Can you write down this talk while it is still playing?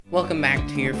Welcome back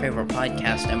to your favorite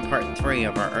podcast and part 3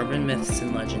 of our Urban Myths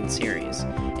and Legends series.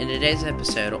 In today's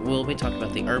episode, we'll be talking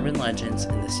about the urban legends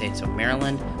in the states of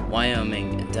Maryland,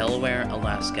 Wyoming, Delaware,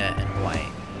 Alaska, and Hawaii.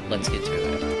 Let's get to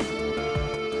it.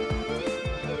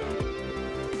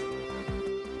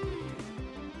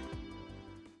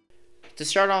 To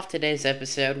start off today's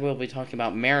episode, we'll be talking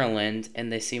about Maryland and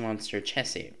the sea monster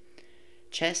Chessie.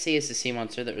 Chessie is a sea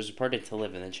monster that was reported to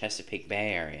live in the Chesapeake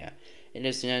Bay area. It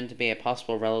is known to be a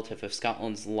possible relative of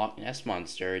Scotland's Loch Ness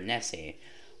monster, Nessie.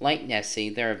 Like Nessie,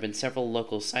 there have been several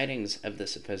local sightings of the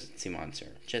supposed sea monster.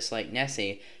 Just like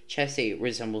Nessie, Chessie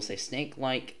resembles a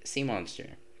snake-like sea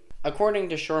monster. According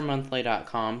to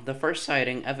ShoreMonthly.com, the first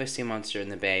sighting of a sea monster in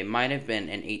the bay might have been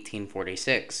in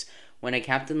 1846, when a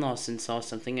Captain Lawson saw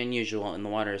something unusual in the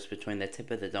waters between the tip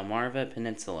of the Delmarva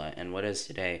Peninsula and what is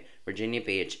today Virginia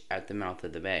Beach at the mouth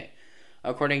of the bay.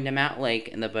 According to Matt Lake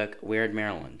in the book Weird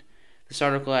Maryland, this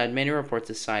article had many reports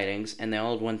of sightings, and they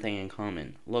all had one thing in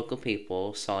common. Local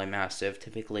people saw a massive,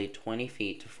 typically 20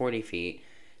 feet to 40 feet,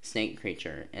 snake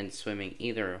creature, and swimming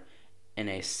either in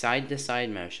a side-to-side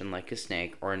motion like a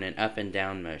snake or in an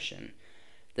up-and-down motion.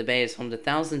 The bay is home to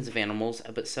thousands of animals,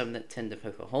 but some that tend to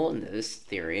poke a hole in this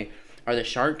theory are the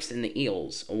sharks and the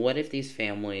eels. What if these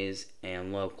families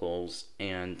and locals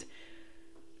and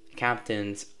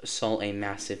captains saw a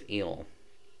massive eel?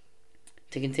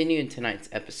 To continue in tonight's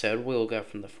episode, we will go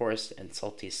from the forest and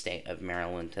salty state of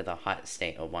Maryland to the hot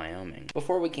state of Wyoming.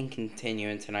 Before we can continue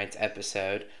in tonight's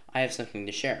episode, I have something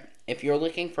to share. If you're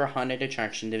looking for a haunted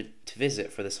attraction to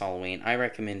visit for this Halloween, I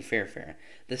recommend Fear Fair.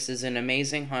 This is an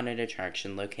amazing haunted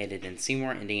attraction located in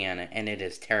Seymour, Indiana, and it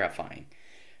is terrifying.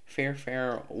 Fear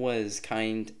Fair was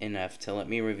kind enough to let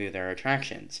me review their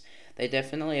attractions. They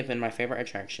definitely have been my favorite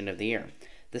attraction of the year.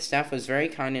 The staff was very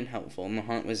kind and helpful, and the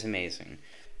haunt was amazing.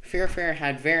 Fear Fair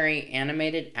had very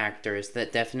animated actors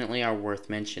that definitely are worth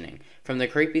mentioning. From the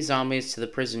creepy zombies to the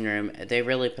prison room, they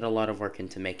really put a lot of work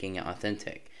into making it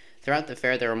authentic. Throughout the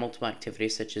fair, there were multiple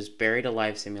activities such as Buried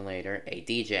Alive Simulator, a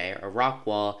DJ, a rock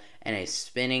wall, and a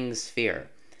spinning sphere.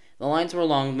 The lines were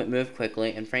long but moved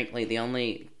quickly, and frankly, the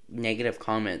only negative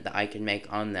comment that I can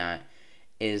make on that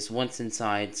is once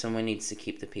inside, someone needs to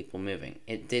keep the people moving.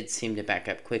 It did seem to back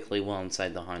up quickly while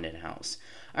inside the haunted house.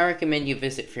 I recommend you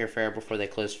visit Fear Fair before they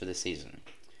close for the season.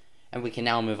 And we can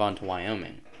now move on to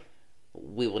Wyoming.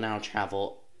 We will now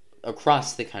travel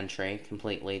across the country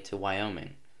completely to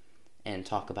Wyoming and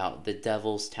talk about the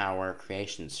Devil's Tower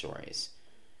creation stories.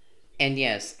 And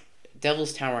yes,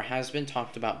 Devil's Tower has been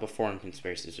talked about before in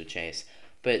Conspiracies with Chase,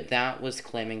 but that was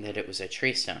claiming that it was a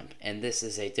tree stump, and this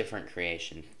is a different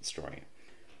creation story.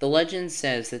 The legend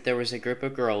says that there was a group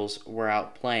of girls were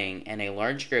out playing, and a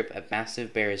large group of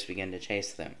massive bears began to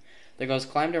chase them. The girls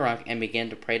climbed a rock and began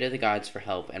to pray to the gods for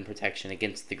help and protection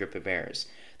against the group of bears.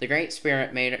 The Great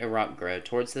Spirit made a rock grow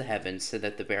towards the heavens so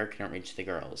that the bear couldn't reach the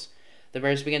girls. The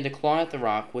bears began to claw at the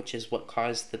rock, which is what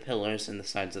caused the pillars in the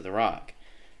sides of the rock.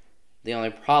 The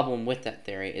only problem with that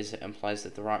theory is it implies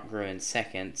that the rock grew in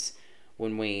seconds,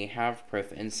 when we have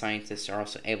proof, and scientists are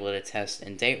also able to test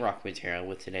and date rock material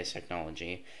with today's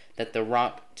technology, that the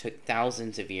rock took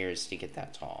thousands of years to get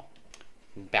that tall.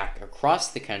 Back across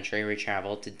the country, we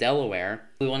travel to Delaware.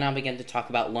 We will now begin to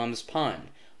talk about Lum's Pond.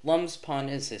 Lum's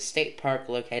Pond is a state park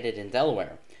located in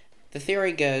Delaware. The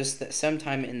theory goes that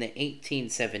sometime in the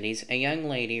 1870s, a young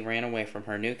lady ran away from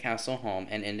her Newcastle home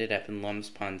and ended up in Lum's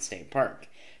Pond State Park.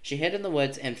 She hid in the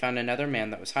woods and found another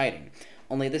man that was hiding.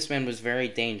 Only this man was very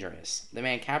dangerous. The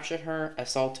man captured her,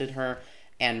 assaulted her,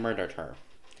 and murdered her.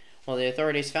 While the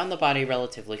authorities found the body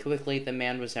relatively quickly, the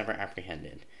man was never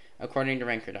apprehended. According to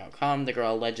Ranker.com, the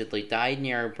girl allegedly died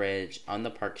near a bridge on the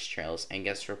park's trails, and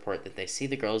guests report that they see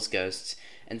the girl's ghosts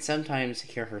and sometimes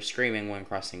hear her screaming when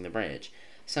crossing the bridge.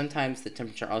 Sometimes the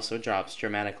temperature also drops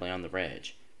dramatically on the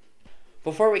bridge.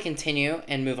 Before we continue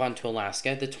and move on to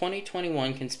Alaska, the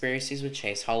 2021 Conspiracies with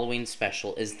Chase Halloween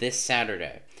special is this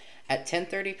Saturday. At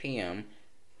 10:30 p.m.,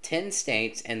 10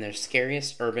 states and their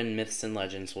scariest urban myths and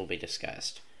legends will be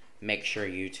discussed. Make sure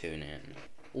you tune in.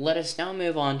 Let us now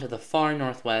move on to the far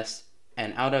northwest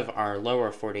and out of our lower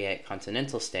 48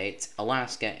 continental states,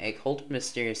 Alaska, a cold,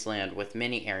 mysterious land with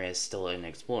many areas still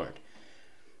unexplored.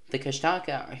 The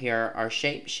Kshtaka here are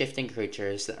shape-shifting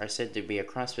creatures that are said to be a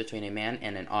cross between a man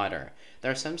and an otter.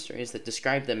 There are some stories that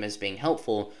describe them as being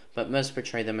helpful, but most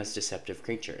portray them as deceptive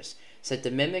creatures, said to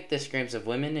mimic the screams of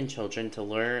women and children to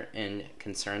lure in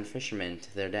concerned fishermen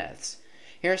to their deaths.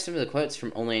 Here are some of the quotes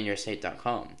from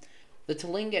onlyinyourstate.com. The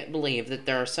Tlingit believe that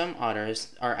there are some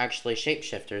otters are actually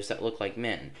shapeshifters that look like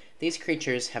men. These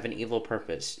creatures have an evil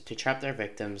purpose, to trap their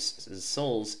victims'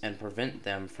 souls and prevent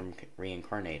them from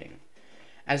reincarnating.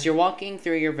 As you're walking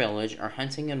through your village, or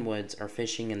hunting in woods, or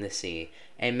fishing in the sea,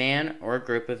 a man or a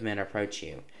group of men approach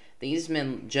you. These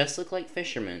men just look like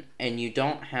fishermen, and you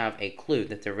don't have a clue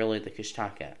that they're really the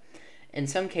Kushtaka. In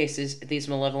some cases, these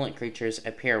malevolent creatures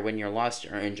appear when you're lost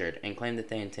or injured and claim that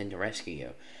they intend to rescue you.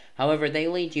 However, they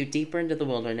lead you deeper into the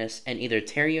wilderness and either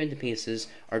tear you into pieces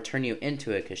or turn you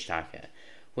into a Kushtaka,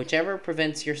 whichever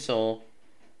prevents your soul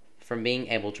from being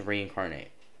able to reincarnate.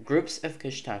 Groups of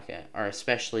Kushtaka are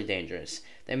especially dangerous.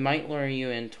 They might lure you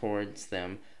in towards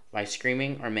them by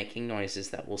screaming or making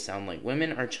noises that will sound like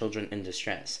women or children in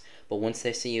distress, but once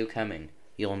they see you coming,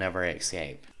 you'll never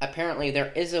escape. Apparently,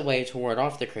 there is a way to ward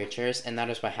off the creatures, and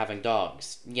that is by having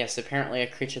dogs. Yes, apparently a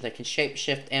creature that can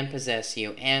shapeshift and possess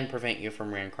you and prevent you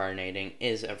from reincarnating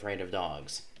is afraid of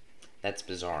dogs. That's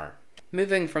bizarre.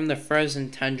 Moving from the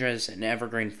frozen tundras and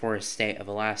evergreen forest state of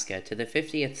Alaska to the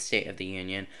 50th state of the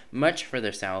Union, much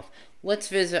further south, let's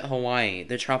visit Hawaii,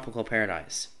 the tropical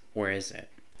paradise. Or is it?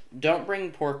 Don't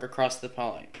bring pork across the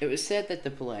Pali. It was said that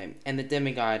the Pele and the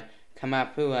demigod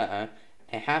Kamapuaa,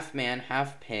 a half-man,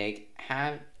 half-pig,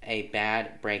 had a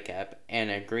bad breakup and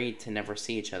agreed to never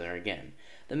see each other again.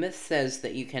 The myth says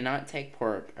that you cannot take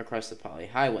pork across the Pali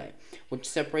Highway, which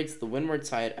separates the windward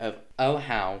side of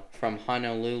Oahu from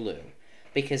Honolulu,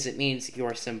 because it means you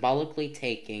are symbolically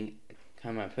taking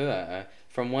Kamapuaa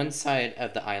from one side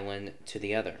of the island to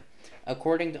the other.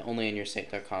 According to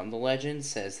onlyinyourstate.com, the legend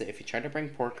says that if you try to bring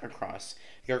pork across,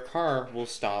 your car will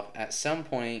stop at some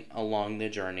point along the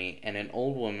journey and an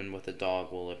old woman with a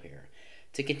dog will appear.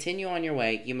 To continue on your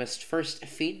way, you must first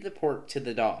feed the pork to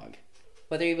the dog.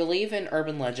 Whether you believe in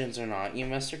urban legends or not, you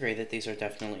must agree that these are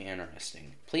definitely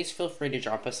interesting. Please feel free to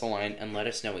drop us a line and let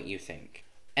us know what you think.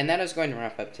 And that is going to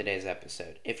wrap up today's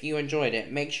episode. If you enjoyed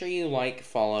it, make sure you like,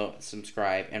 follow,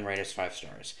 subscribe, and rate us 5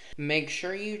 stars. Make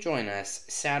sure you join us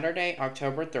Saturday,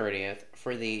 October 30th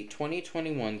for the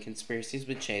 2021 Conspiracies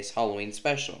with Chase Halloween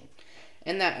special.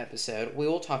 In that episode, we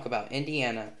will talk about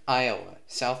Indiana, Iowa,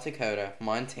 South Dakota,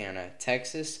 Montana,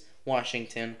 Texas,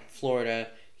 Washington, Florida,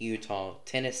 Utah,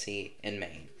 Tennessee, and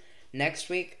Maine. Next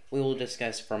week, we will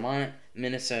discuss Vermont,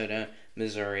 Minnesota,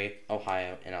 Missouri,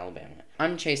 Ohio, and Alabama.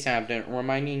 I'm Chase Abden,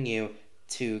 reminding you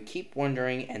to keep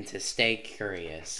wondering and to stay curious.